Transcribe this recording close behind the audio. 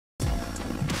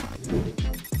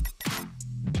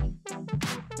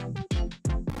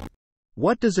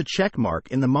What does a checkmark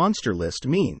in the monster list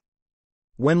mean?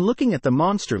 When looking at the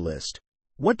monster list,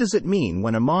 what does it mean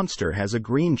when a monster has a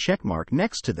green checkmark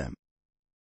next to them?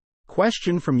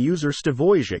 Question from user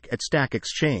Stavojik at Stack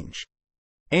Exchange.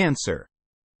 Answer: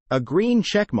 a green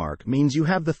checkmark means you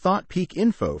have the thought peak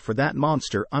info for that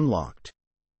monster unlocked.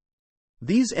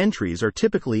 These entries are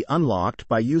typically unlocked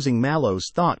by using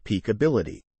Mallow's thought peak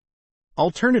ability.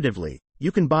 Alternatively,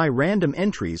 you can buy random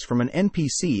entries from an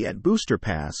NPC at Booster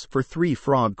Pass for 3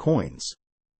 frog coins.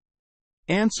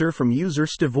 Answer from user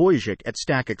Stavojik at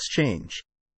Stack Exchange.